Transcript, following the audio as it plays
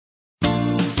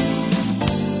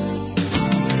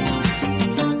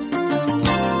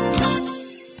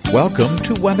Welcome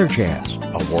to Weather Jazz,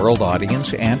 a world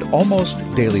audience and almost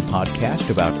daily podcast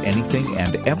about anything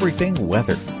and everything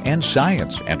weather and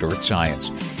science and earth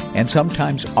science, and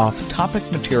sometimes off-topic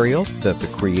material that the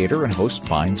creator and host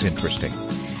finds interesting.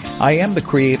 I am the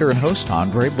creator and host,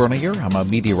 Andre Bernier. I'm a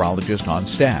meteorologist on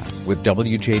staff with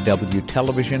WJW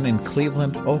Television in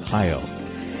Cleveland, Ohio.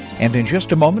 And in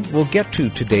just a moment, we'll get to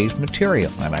today's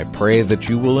material, and I pray that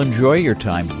you will enjoy your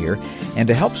time here and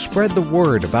to help spread the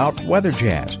word about Weather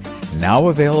Jazz, now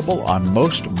available on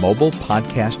most mobile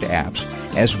podcast apps,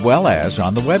 as well as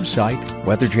on the website,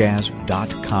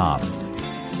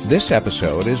 weatherjazz.com. This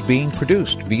episode is being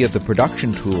produced via the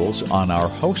production tools on our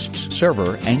host's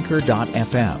server,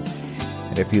 Anchor.fm.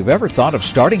 And if you've ever thought of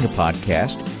starting a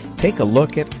podcast, take a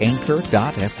look at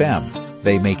Anchor.fm.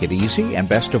 They make it easy, and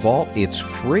best of all, it's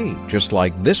free, just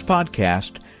like this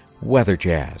podcast, Weather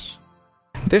Jazz.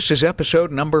 This is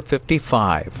episode number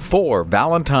 55 for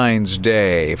Valentine's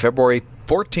Day, February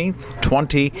 14th,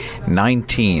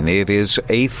 2019. It is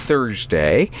a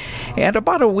Thursday, and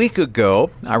about a week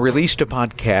ago, I released a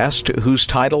podcast whose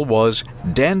title was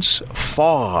Dense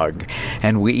Fog,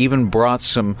 and we even brought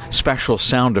some special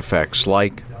sound effects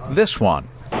like this one.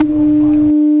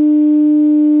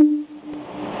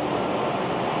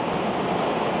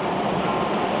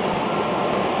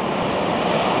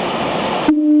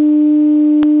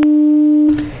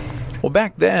 Well,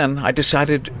 back then, I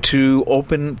decided to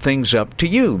open things up to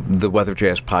you, the Weather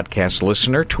Jazz podcast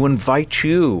listener, to invite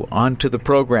you onto the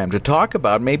program to talk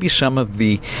about maybe some of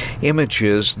the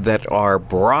images that are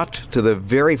brought to the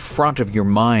very front of your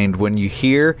mind when you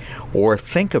hear or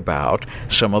think about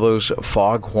some of those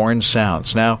foghorn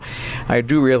sounds. Now, I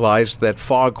do realize that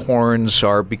foghorns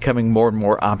are becoming more and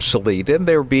more obsolete, and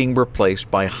they're being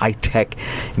replaced by high-tech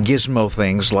gizmo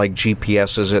things like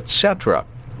GPSs, etc.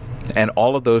 And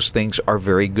all of those things are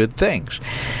very good things.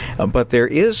 But there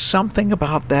is something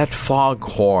about that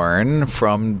foghorn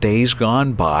from days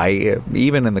gone by,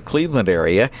 even in the Cleveland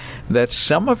area, that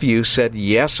some of you said,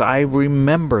 yes, I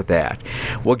remember that.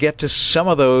 We'll get to some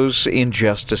of those in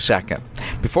just a second.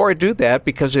 Before I do that,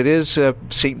 because it is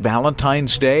St.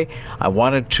 Valentine's Day, I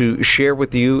wanted to share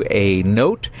with you a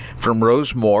note from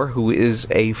Rose Moore, who is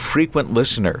a frequent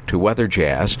listener to Weather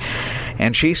Jazz.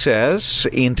 And she says,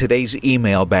 in today's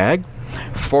email bag,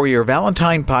 for your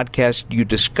Valentine podcast, you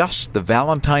discussed the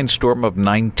Valentine storm of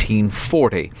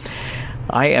 1940.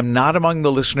 I am not among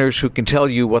the listeners who can tell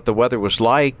you what the weather was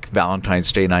like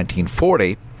Valentine's Day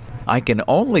 1940. I can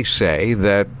only say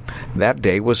that that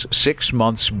day was 6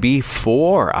 months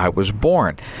before I was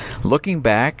born. Looking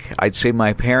back, I'd say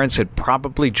my parents had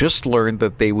probably just learned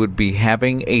that they would be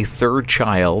having a third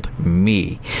child,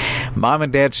 me. Mom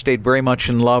and Dad stayed very much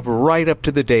in love right up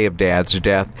to the day of Dad's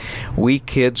death. We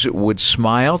kids would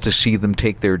smile to see them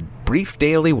take their brief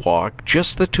daily walk,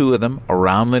 just the two of them,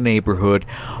 around the neighborhood,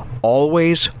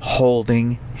 always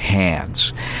holding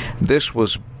hands. This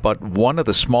was but one of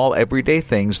the small everyday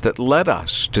things that led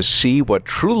us to see what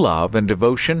true love and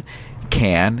devotion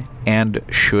can and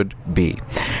should be.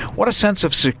 What a sense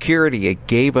of security it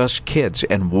gave us kids,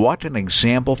 and what an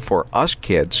example for us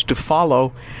kids to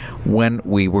follow when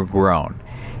we were grown.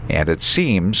 And it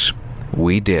seems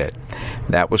we did.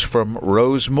 That was from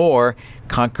Rose Moore,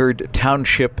 Concord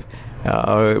Township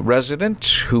resident,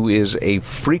 who is a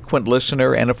frequent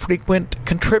listener and a frequent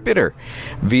contributor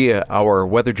via our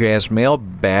Weather Jazz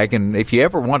mailbag. And if you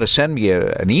ever want to send me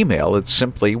an email, it's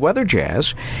simply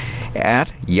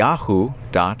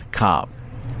weatherjazz@yahoo.com.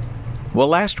 Well,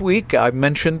 last week I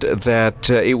mentioned that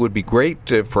it would be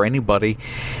great for anybody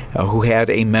who had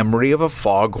a memory of a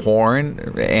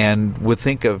foghorn and would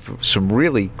think of some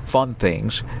really fun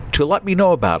things to let me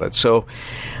know about it. So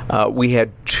we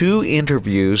had two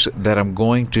interviews that I'm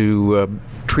going to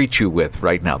treat you with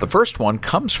right now. The first one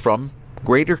comes from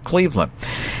Greater Cleveland,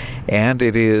 and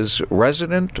it is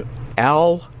resident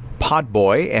Al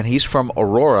Podboy, and he's from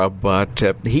Aurora, but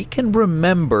he can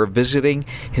remember visiting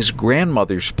his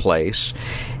grandmother's place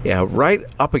right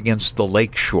up against the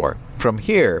lake shore. From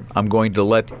here, I'm going to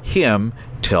let him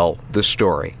tell the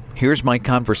story. Here's my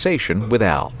conversation with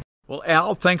Al. Well,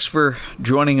 Al, thanks for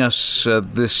joining us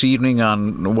this evening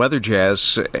on Weather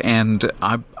Jazz, and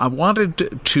I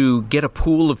wanted to get a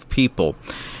pool of people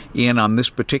in on this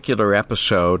particular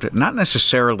episode, not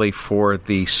necessarily for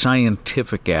the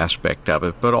scientific aspect of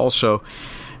it, but also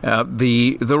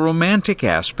the romantic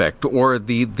aspect or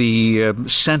the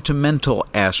sentimental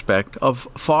aspect of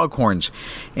foghorns.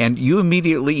 And you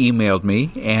immediately emailed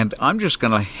me, and I'm just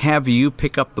going to have you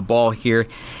pick up the ball here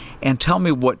and tell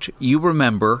me what you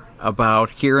remember about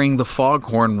hearing the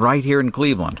foghorn right here in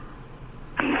Cleveland.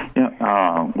 Yeah,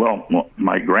 Well,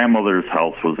 my grandmother's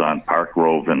house was on Park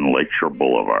Grove and Lakeshore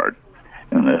Boulevard.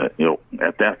 And,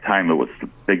 at that time, it was the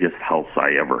biggest house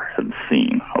I ever had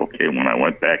seen. Okay, when I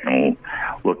went back and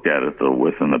looked at it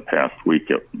within the past week,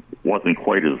 it wasn't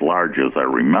quite as large as I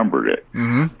remembered it.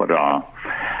 Mm-hmm. But,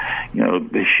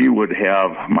 she would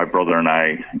have my brother and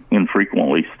I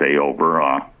infrequently stay over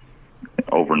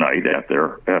overnight at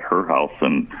her house,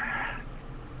 and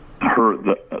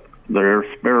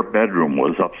their spare bedroom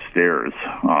was upstairs,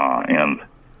 and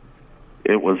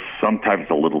it was sometimes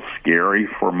a little scary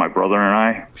for my brother and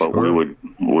I, but Sure.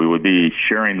 we would be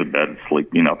sharing the bed,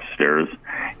 sleeping upstairs,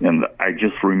 and I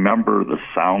just remember the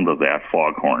sound of that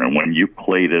foghorn. And when you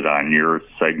played it on your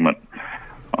segment,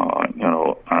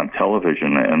 on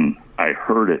television, and I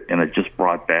heard it, and it just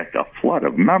brought back a flood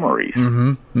of memories.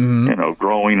 Mm-hmm. Mm-hmm.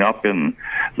 Growing up in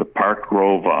the Park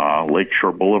Grove,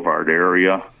 Lakeshore Boulevard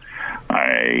area,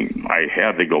 I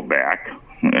had to go back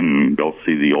and go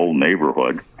see the old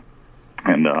neighborhood.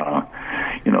 And,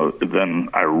 then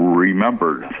I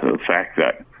remembered the fact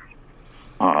that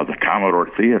the Commodore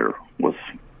Theater was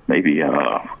maybe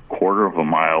a quarter of a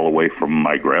mile away from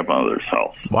my grandmother's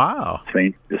house. Wow.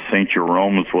 St.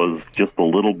 Jerome's was just a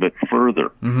little bit further.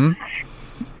 Mm-hmm.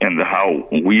 And how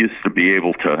we used to be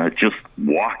able to just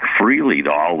walk freely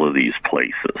to all of these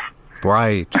places.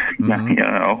 Right.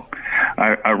 Mm-hmm.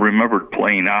 I remembered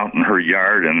playing out in her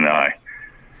yard and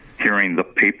hearing the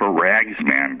paper rags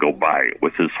man go by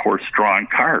with his horse-drawn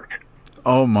cart.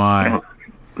 Oh, my.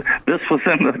 This was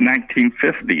in the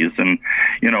 1950s, and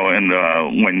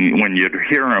when you'd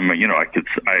hear him,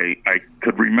 I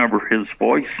could remember his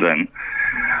voice then,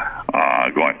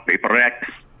 going paper rags,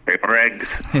 paper eggs,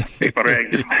 paper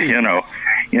eggs,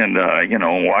 and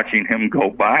watching him go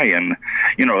by, and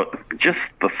just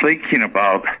the thinking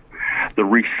about the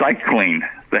recycling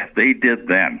that they did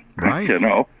then, right?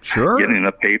 Sure, getting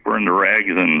the paper and the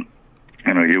rags, and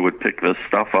you would pick this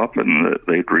stuff up and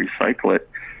they'd recycle it.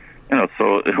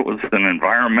 So it was an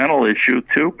environmental issue,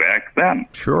 too, back then.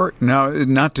 Sure. Now,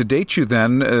 not to date you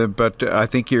then, but I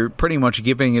think you're pretty much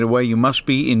giving it away. You must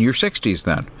be in your 60s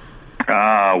then.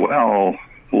 Well,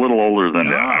 a little older than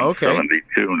that. I'm okay.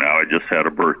 72 now. I just had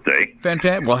a birthday.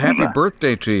 Fantastic. Well, happy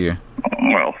birthday to you.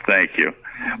 Well, thank you.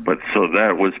 But so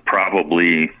that was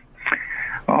probably,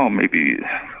 maybe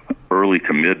early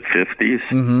to mid-50s.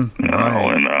 Mm-hmm.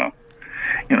 Right.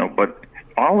 And, but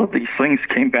all of these things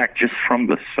came back just from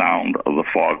the sound of the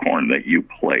foghorn that you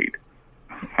played.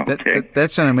 Okay.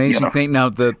 That's an amazing thing. Now,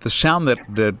 the sound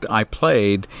that I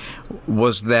played,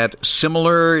 was that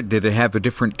similar? Did it have a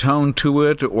different tone to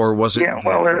it, or was it? Yeah,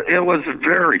 well, it was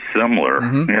very similar.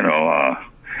 Mm-hmm.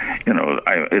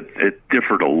 It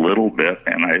differed a little bit,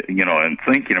 and and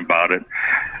thinking about it,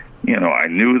 I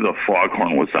knew the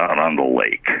foghorn was out on the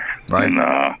lake,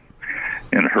 right?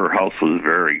 And her house was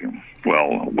very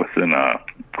well within a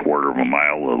quarter of a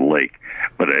mile of the lake,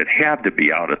 but it had to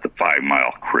be out at the 5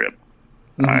 Mile crib.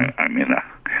 Mm-hmm.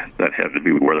 That had to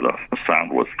be where the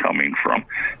sound was coming from,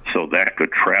 so that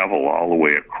could travel all the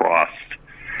way across,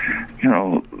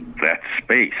 that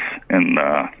space, and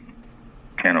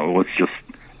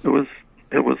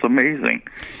it was amazing.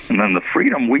 And then the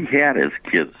freedom we had as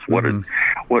kids, what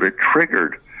it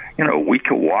triggered, we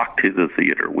could walk to the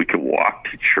theater, we could walk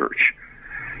to church.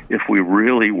 If we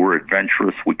really were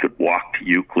adventurous, we could walk to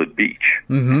Euclid Beach.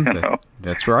 Mm-hmm.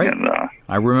 That's right. And,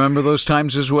 I remember those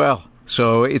times as well.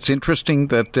 So it's interesting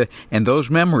that, and those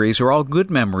memories are all good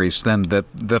memories then that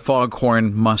the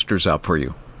foghorn musters up for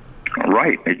you.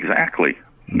 Right, exactly.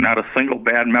 Not a single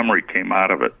bad memory came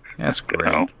out of it. That's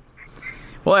great.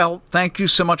 Well, thank you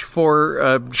so much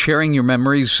for sharing your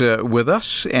memories with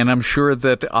us, and I'm sure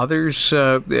that others,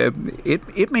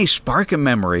 it may spark a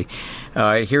memory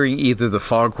hearing either the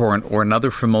foghorn or another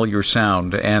familiar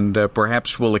sound, and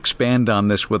perhaps we'll expand on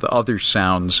this with other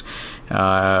sounds,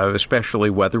 especially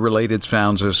weather-related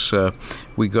sounds as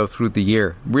we go through the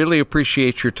year. Really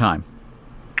appreciate your time.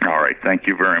 All right. Thank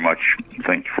you very much.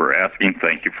 Thank you for asking.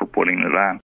 Thank you for putting it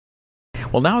on.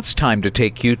 Well, now it's time to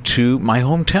take you to my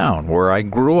hometown where I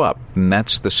grew up, and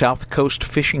that's the South Coast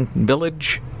Fishing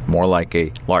Village, more like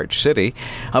a large city,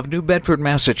 of New Bedford,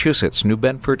 Massachusetts. New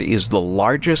Bedford is the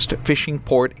largest fishing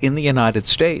port in the United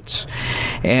States.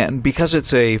 And because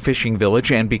it's a fishing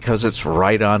village and because it's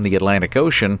right on the Atlantic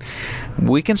Ocean,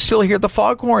 we can still hear the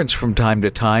foghorns from time to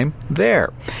time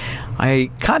there.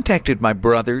 I contacted my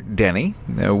brother, Denny,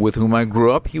 with whom I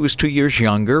grew up. He was 2 years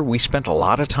younger. We spent a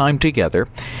lot of time together,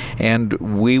 and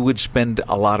we would spend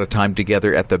a lot of time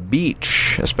together at the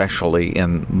beach, especially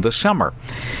in the summer.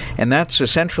 And that's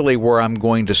essentially where I'm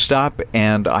going to stop,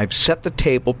 and I've set the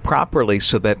table properly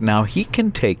so that now he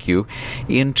can take you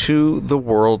into the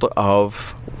world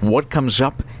of what comes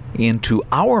up into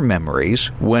our memories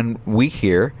when we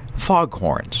hear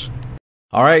foghorns.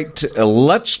 All right,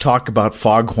 let's talk about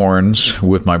foghorns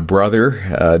with my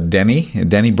brother, Denny.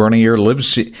 Denny Bernier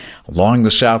lives along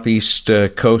the southeast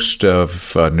coast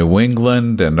of New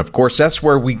England, and of course, that's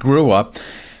where we grew up.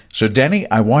 So, Denny,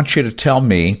 I want you to tell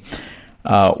me,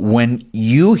 when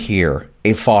you hear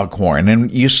a foghorn,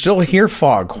 and you still hear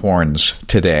foghorns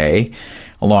today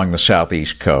along the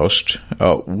southeast coast,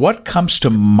 what comes to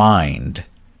mind?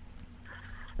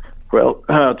 Well,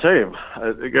 I'll tell you,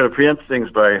 I got to preempt things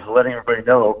by letting everybody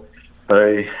know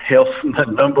I hail from the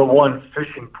number one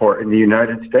fishing port in the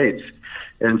United States.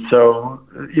 And so,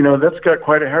 that's got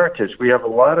quite a heritage. We have a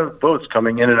lot of boats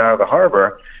coming in and out of the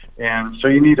harbor, and so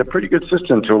you need a pretty good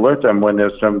system to alert them when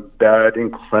there's some bad,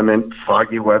 inclement,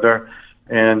 foggy weather.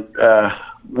 And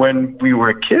when we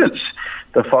were kids,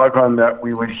 the foghorn that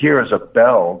we would hear is a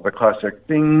bell, the classic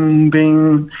bing,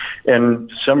 bing. And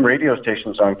some radio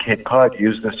stations on Cape Cod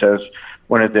use this as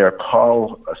one of their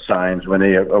call signs when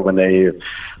they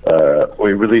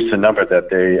we release the number that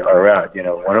they are at,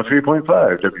 103.5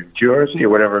 WQRC or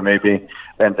whatever it may be.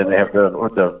 And then they have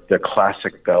the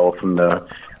classic bell from the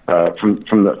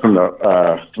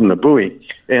buoy.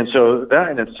 And so that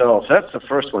in itself, that's the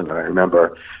first one that I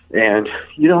remember. And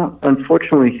you don't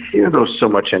unfortunately hear those so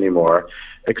much anymore,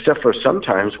 except for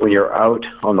sometimes when you're out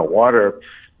on the water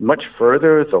much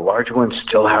further, the larger ones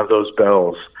still have those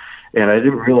bells. And I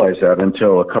didn't realize that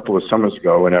until a couple of summers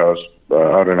ago when I was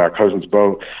out in our cousin's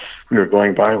boat. We were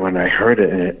going by when I heard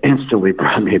it, and it instantly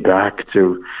brought me back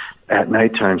to at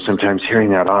nighttime, sometimes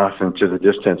hearing that off into the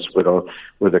distance with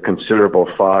a considerable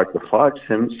fog. The fog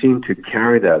seemed to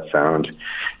carry that sound,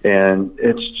 and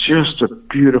it's just a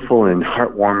beautiful and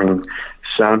heartwarming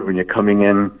sound when you're coming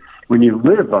in. When you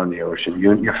live on the ocean,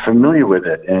 you're familiar with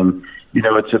it, and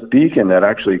it's a beacon that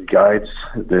actually guides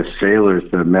the sailors,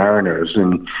 the mariners,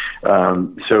 and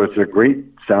so it's a great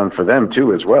sound for them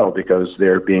too as well, because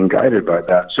they're being guided by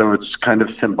that. So it's kind of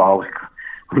symbolic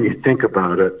when you think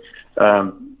about it.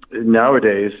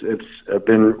 Nowadays, it's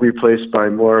been replaced by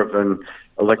more of an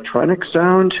electronic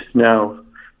sound. Now,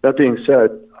 that being said,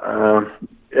 I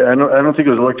don't think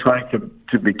it was electronic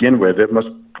to begin with. It must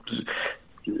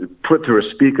put through a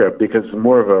speaker, because it's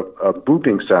more of a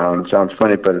booping sound. Sounds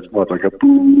funny, but it's more like a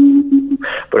boop,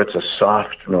 but it's a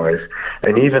soft noise.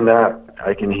 And even that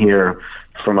I can hear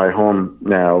from my home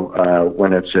now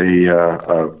when it's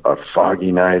a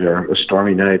foggy night or a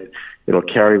stormy night. It'll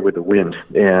carry with the wind.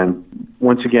 And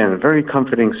once again, a very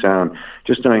comforting sound,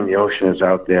 just knowing the ocean is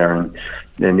out there,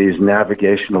 and these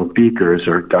navigational beakers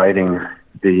are guiding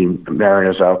the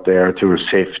mariners out there to a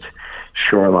safe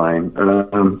shoreline.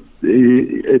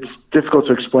 It's difficult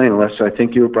to explain unless I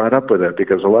think you were brought up with it,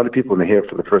 because a lot of people when they hear it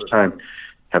for the first time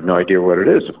have no idea what it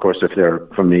is, of course, if they're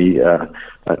from a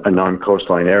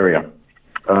non-coastline area.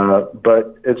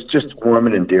 But it's just warm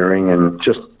and endearing, and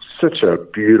just such a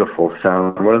beautiful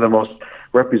sound. One of the most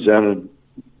represented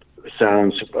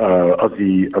sounds of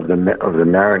the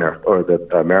mariner or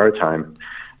the maritime.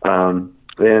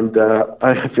 And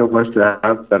I feel blessed to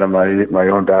have that in my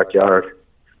own backyard.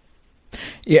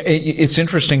 Yeah, it's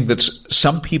interesting that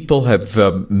some people have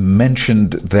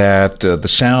mentioned that the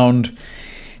sound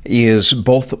is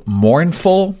both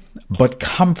mournful but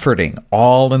comforting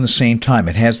all in the same time.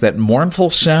 It has that mournful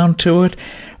sound to it,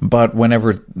 but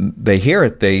whenever they hear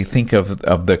it, they think of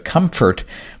the comfort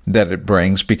that it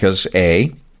brings, because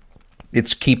A,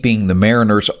 it's keeping the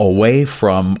mariners away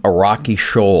from a rocky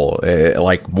shoal,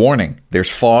 like warning,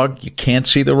 there's fog, you can't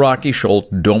see the rocky shoal,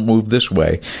 don't move this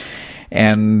way.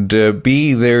 And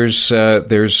B, there's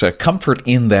a comfort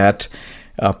in that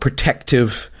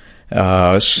protective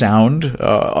sound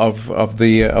of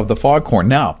the foghorn.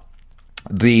 Now,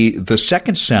 the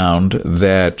second sound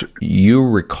that you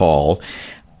recall,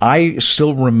 I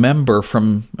still remember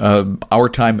from our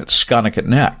time at Sconnecut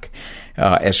Neck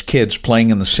as kids playing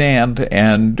in the sand,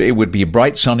 and it would be a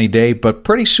bright sunny day, but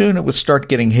pretty soon it would start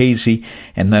getting hazy,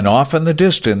 and then off in the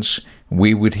distance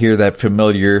we would hear that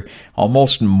familiar,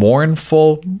 almost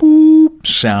mournful boop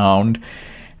sound.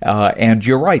 And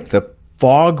you're right, the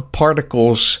fog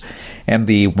particles and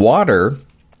the water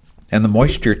and the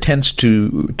moisture tends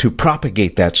to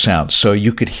propagate that sound, so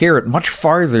you could hear it much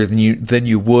farther than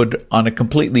you would on a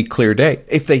completely clear day.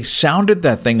 If they sounded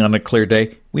that thing on a clear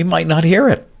day, we might not hear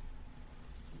it.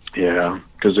 Yeah,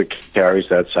 because it carries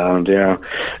that sound. Yeah,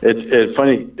 it's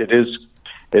funny. It is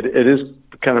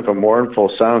kind of a mournful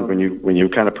sound when you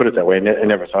kind of put it that way. I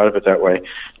never thought of it that way,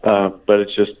 but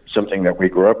it's just something that we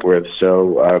grew up with.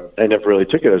 So I never really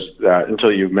took it as that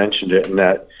until you mentioned it, and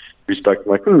that respect.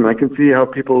 I'm like, I can see how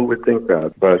people would think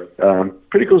that. But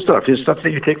pretty cool stuff. It's stuff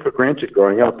that you take for granted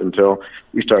growing up until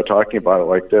we start talking about it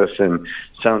like this. And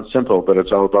it sounds simple, but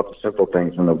it's all about the simple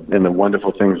things and the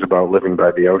wonderful things about living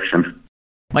by the ocean.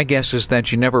 My guess is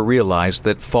that you never realized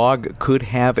that fog could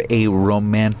have a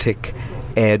romantic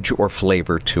edge or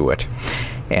flavor to it.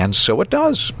 And so it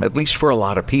does, at least for a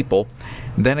lot of people.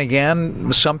 Then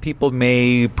again, some people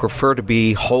may prefer to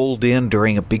be holed in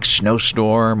during a big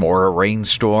snowstorm or a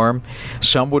rainstorm.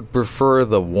 Some would prefer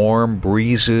the warm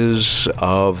breezes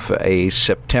of a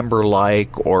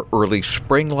September-like or early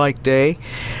spring-like day,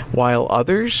 while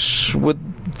others would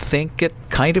think it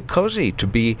kind of cozy to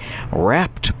be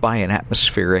wrapped by an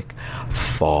atmospheric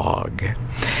fog.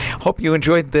 Hope you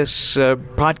enjoyed this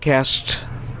podcast.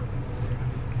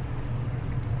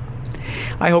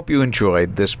 I hope you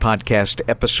enjoyed this podcast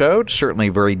episode. Certainly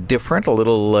very different, a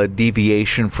little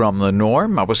deviation from the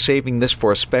norm. I was saving this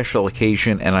for a special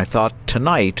occasion, and I thought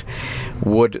tonight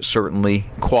would certainly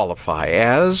qualify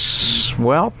as,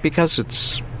 well, because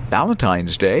it's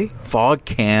Valentine's Day, fog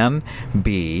can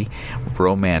be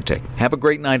romantic. Have a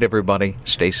great night, everybody.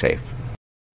 Stay safe.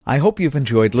 I hope you've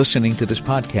enjoyed listening to this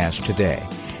podcast today.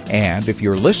 And if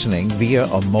you're listening via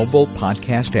a mobile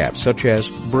podcast app such as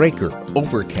Breaker,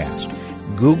 Overcast,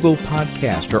 Google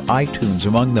Podcast, or iTunes,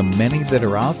 among the many that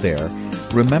are out there,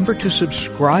 remember to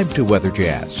subscribe to Weather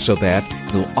Jazz so that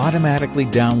you'll automatically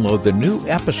download the new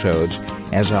episodes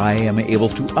as I am able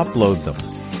to upload them.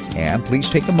 And please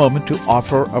take a moment to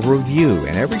offer a review,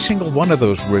 and every single one of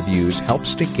those reviews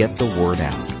helps to get the word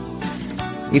out.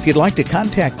 If you'd like to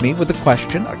contact me with a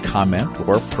question, a comment,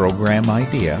 or program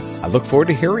idea, I look forward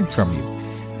to hearing from you.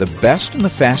 The best and the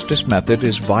fastest method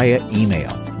is via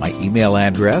email. My email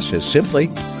address is simply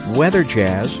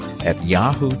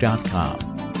weatherjazz@yahoo.com.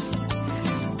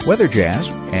 WeatherJazz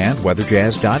and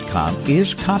weatherjazz.com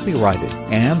is copyrighted,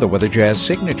 and the Weather Jazz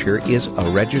signature is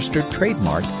a registered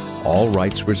trademark, all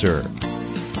rights reserved.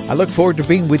 I look forward to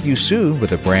being with you soon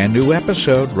with a brand new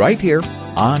episode right here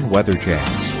on Weather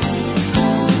Jazz.